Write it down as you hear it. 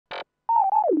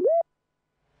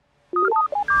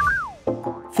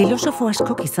Filosofo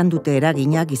askok izan dute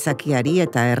eragina gizakiari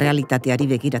eta errealitateari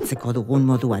begiratzeko dugun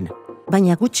moduan.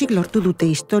 Baina gutxik lortu dute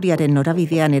historiaren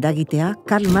norabidean eragitea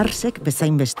Karl Marxek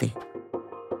bezain beste.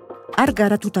 Har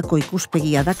garatutako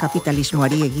ikuspegia da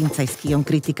kapitalismoari egin zaizkion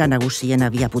kritika nagusien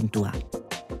abiapuntua.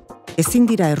 Ezin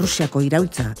dira Errusiako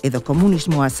iraultza edo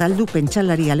komunismoa azaldu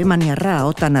pentsalari alemaniarra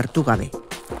ahotan hartu gabe.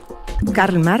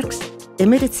 Karl Marx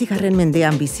 19.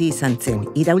 mendean bizi izan zen,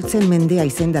 iraultzen mendea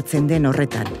izendatzen den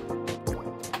horretan.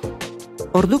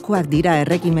 Ordukoak dira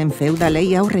erregimen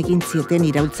feudalei aurre egin zieten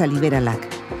iraultza liberalak,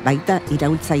 baita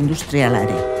iraultza industriala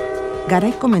ere.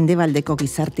 Garaiko mendebaldeko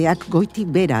gizarteak goitik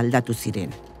bera aldatu ziren.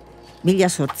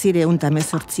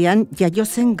 1818an jaio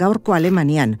zen gaurko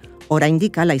Alemanian,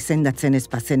 oraindik hala izendatzen ez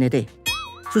bazen ere.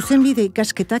 Zuzenbide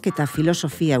ikasketak eta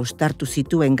filosofia uztartu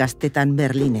zituen gaztetan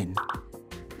Berlinen.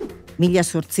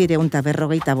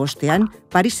 1845an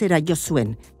Parisera jo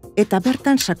zuen, eta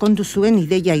bertan sakondu zuen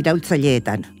ideia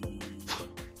iraultzaileetan.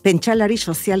 Pentsalari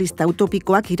sozialista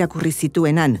utopikoak irakurri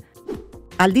zituenan,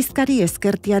 aldizkari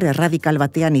ezkertiar erradikal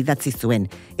batean idatzi zuen,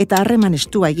 eta harreman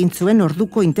estua egin zuen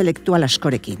orduko intelektual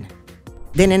askorekin.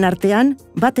 Denen artean,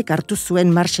 batek hartu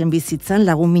zuen Marxen bizitzan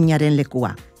lagunminaren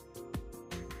lekua.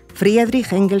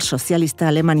 Friedrich Engels sozialista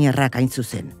alemaniarrak hain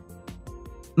zuzen.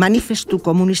 Manifestu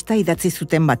komunista idatzi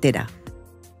zuten batera.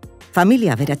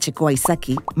 Familia aberatsekoa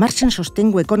izaki, Marxen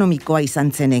sostengu ekonomikoa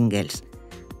izan zen Engels.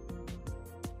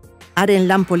 Haren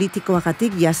lan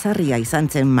politikoagatik jazarria izan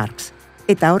zen Marx,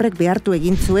 eta horrek behartu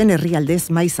egin zuen herrialdez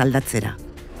maiz aldatzera.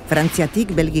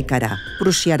 Frantziatik Belgikara,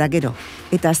 Prusiara gero,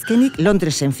 eta azkenik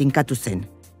Londresen finkatu zen.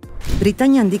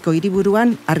 Britainia handiko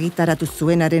hiriburuan argitaratu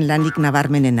zuenaren lanik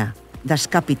nabarmenena, Das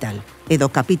Kapital, edo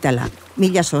Kapitala,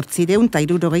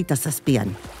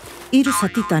 1867an. 3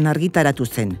 zatitan argitaratu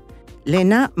zen.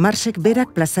 Lehena Marxek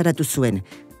berak plazaratu zuen,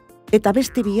 eta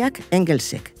beste biak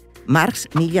Engelsek. Marx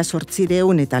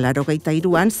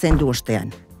 1883an zendu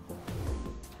ostean.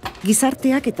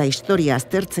 Gizarteak eta historia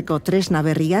aztertzeko tresna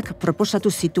berriak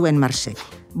proposatu zituen Marxek.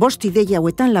 5 ideia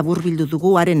hauetan laburbildu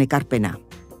dugu haren ekarpena.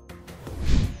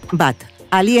 1.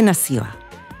 Alienazioa.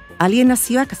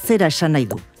 Alienazioak zera esan nahi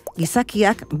du.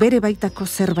 Gizakiak bere baitako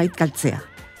zerbait galtzea.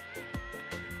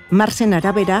 Marxen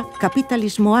arabera,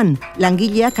 kapitalismoan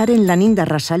langileak haren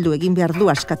lanindarra saldu egin behar du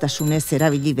askatasunez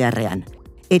erabili beharrean.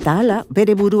 Eta hala,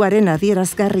 bere buruaren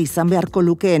adierazgarri izan beharko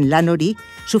lukeen lan hori,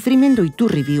 sufrimendu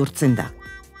iturri bihurtzen da.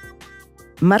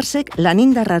 Marxek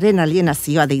lanindarraren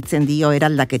alienazioa deitzen dio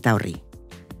eraldaketa horri.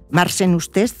 Marxen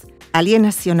ustez,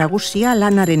 alienazio nagusia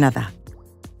lanarena da.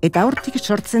 Eta hortik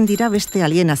sortzen dira beste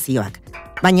alienazioak,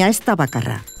 baina ez da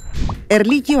bakarra.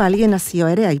 Erlijio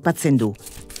alienazioa ere aipatzen du.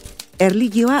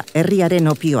 Erlijioa herriaren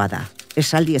opioa da,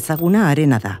 esaldi ezaguna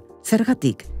harena da.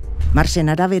 Zergatik, Marxen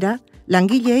arabera,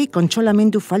 langileei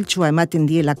kontsolamendu faltsua ematen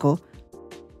dielako,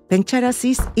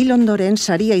 pentsaraziz hil ondoren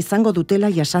saria izango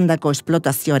dutela jasandako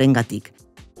esplotazioarengatik.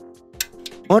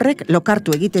 Horrek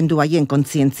lokartu egiten du haien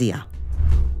kontzientzia.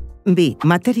 2.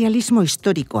 Materialismo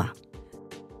historikoa.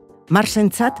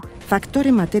 Marxentzat,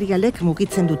 faktore materialek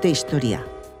mugitzen dute historia.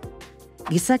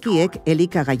 Gizakiek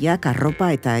elikagaiak,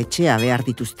 arropa eta etxea behar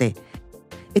dituzte.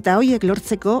 Eta hoiek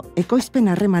lortzeko ekoizpen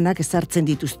harremanak ezartzen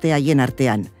dituzte haien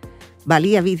artean.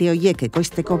 Baliabide horiek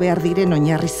ekoizteko behar diren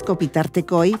oinarrizko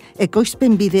bitartekoei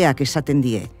ekoizpen bideak esaten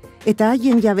die. Eta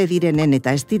haien jabe direnen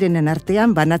eta ez direnen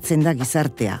artean banatzen da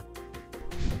gizartea.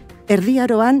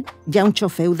 Erdiaroan, jauntxo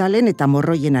feudalen eta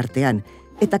morroien artean,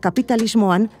 eta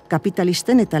kapitalismoan,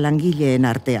 kapitalisten eta langileen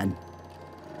artean.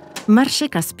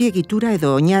 Marxek azpiegitura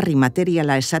edo oinarri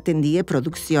materiala esaten die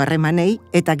produkzio harremanei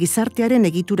eta gizartearen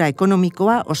egitura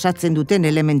ekonomikoa osatzen duten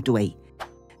elementuei.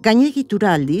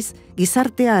 Gainegitura aldiz,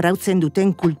 gizartea arautzen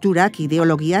duten kulturak,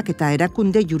 ideologiak eta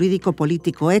erakunde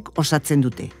juridiko-politikoek osatzen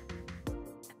dute.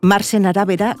 Marxen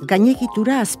arabera,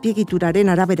 gainegitura azpiegituraren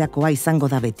araberakoa izango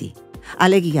da beti.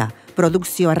 Alegia,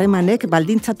 produkzio harremanek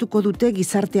baldintzatuko dute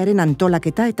gizartearen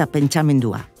antolaketa eta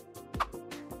pentsamendua.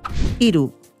 3.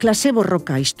 Klase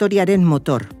borroka historiaren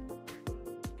motor.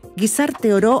 Gizarte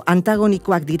oro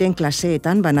antagonikoak diren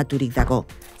klaseetan banaturik dago,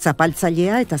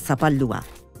 zapaltzailea eta zapaldua.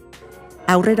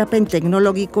 Aurrerapen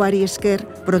teknologikoari esker,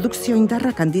 produkzio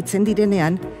indarrak handitzen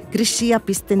direnean, krisia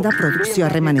pizten da produkzio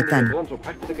harremanetan.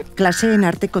 Klaseen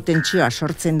arteko tentsioa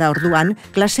sortzen da orduan,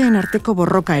 klaseen arteko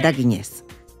borroka eraginez.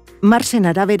 Marxen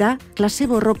arabera, klase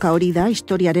borroka hori da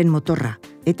historiaren motorra,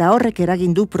 eta horrek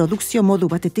eragin du produkzio modu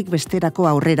batetik besterako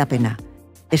aurrerapena.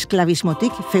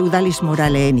 Esklabismotik feudalismora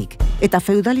lehenik, eta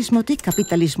feudalismotik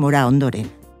kapitalismora ondoren.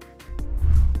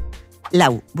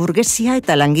 4. Burgesia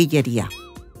eta langileria.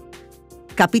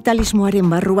 Kapitalismoaren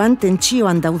barruan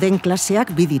tentsioan dauden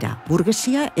klaseak bi dira,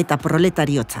 burgesia eta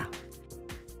proletariotza.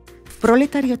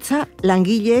 Proletariotza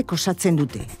langileek osatzen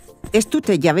dute. Ez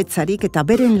dute jabetzarik eta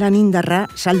beren lanindarra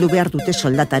saldu behar dute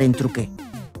soldataren truke.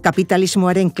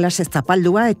 Kapitalismoaren klase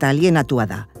zapaldua eta alienatua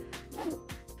da.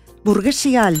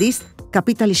 Burgesia aldiz,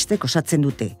 kapitalistek osatzen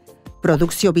dute.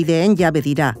 Produkzio bideen jabe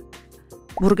dira.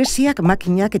 Burgesiak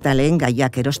makinak eta lehen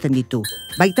gaiak erosten ditu,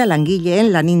 baita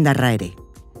langileen lanindarra ere.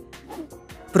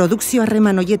 Produkzio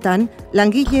harreman hoietan,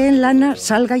 langileen lana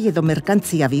salgai edo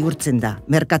merkantzia bihurtzen da,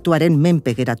 merkatuaren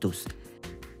menpe geratuz.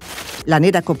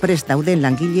 Lanerako prest dauden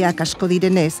langileak asko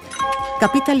direnez,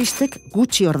 kapitalistek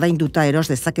gutxi ordainduta eros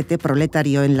dezakete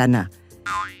proletarioen lana.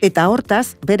 Eta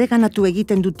hortaz, bereganatu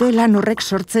egiten dute lan horrek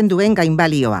sortzen duen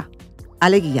gainbalioa.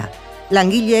 Alegia,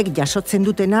 langileek jasotzen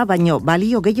dutena, baino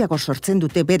balio gehiago sortzen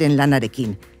dute beren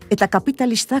lanarekin, eta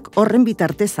kapitalistak horren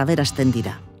bitartez aberasten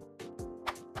dira.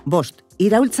 5.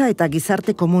 Iraultza eta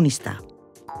gizarte komunista.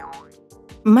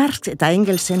 Marx eta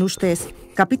Engelsen ustez,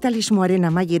 kapitalismoaren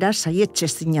amaiera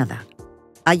saietsezina da.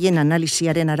 Haien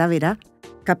analisiaren arabera,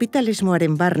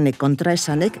 kapitalismoaren barne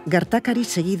kontraesanek gertakari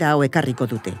segida hau ekarriko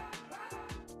dute.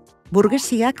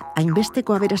 Burgesiak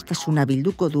hainbesteko aberastasuna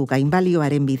bilduko du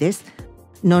gainbalioaren bidez,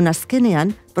 non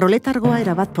azkenean proletargoa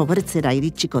erabat pobretzera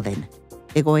iritsiko den.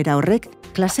 Egoera horrek,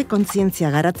 klase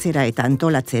kontzientzia garatzera eta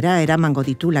antolatzera eramango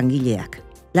ditu langileak.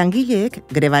 Langileek,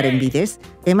 grebaren bidez,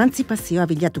 emantzipazioa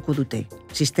bilatuko dute,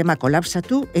 sistema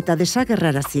kolapsatu eta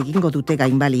desagerrarazi egingo dute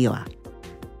gainbalioa.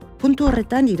 Puntu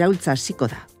horretan iraultza hasiko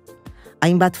da.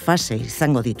 Hainbat fase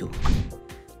izango ditu.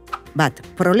 1.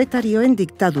 Proletarioen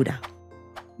diktadura.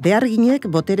 Beharginek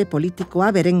botere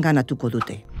politikoa berenganatuko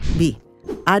dute. 2.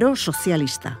 Aro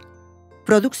sozialista.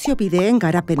 Produkzio bideen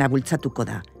garapena bultzatuko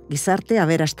da, gizarte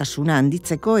aberastasuna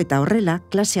handitzeko eta horrela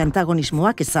klase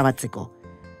antagonismoak ezabatzeko.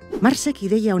 Marxek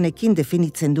ideia honekin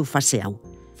definitzen du fase hau.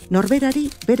 Norberari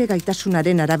bere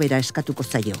gaitasunaren arabera eskatuko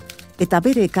zaio, eta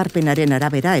bere ekarpenaren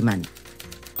arabera eman.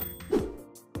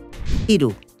 3.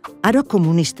 Aro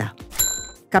komunista.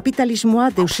 Kapitalismoa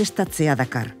deusestatzea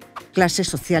dakar. Klase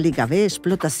sozialik gabe,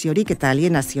 esplotaziorik eta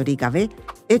alienaziorik gabe,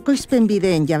 ekoizpen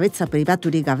bideen jabetza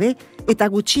pribaturik gabe, eta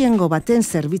gutxiengo baten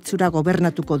zerbitzura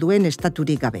gobernatuko duen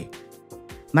estaturik gabe.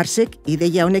 Marxek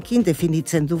ideia honekin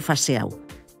definitzen du fase hau.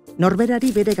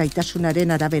 Norberari bere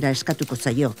gaitasunaren arabera eskatuko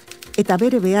zaio, eta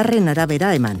bere beharren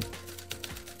arabera eman.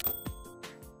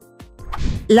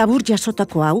 Labur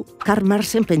jasotako hau, Karl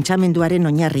Marxen pentsamenduaren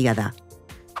oinarria da.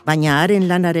 Baina haren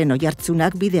lanaren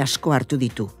oihartzunak bide asko hartu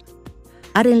ditu.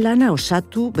 Haren lana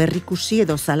osatu, berrikusi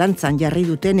edo zalantzan jarri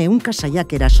duten ehunka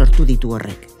saiakera sortu ditu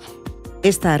horrek.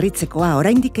 Ez da harritzekoa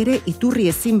oraindik ere iturri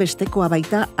ezinbestekoa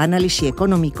baita analisi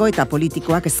ekonomiko eta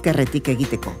politikoak ezkerretik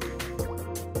egiteko.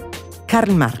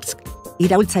 Karl Marx,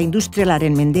 iraultza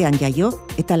industrialaren mendean jaio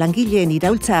eta langileen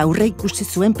iraultza aurre ikusi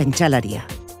zuen pentsalaria.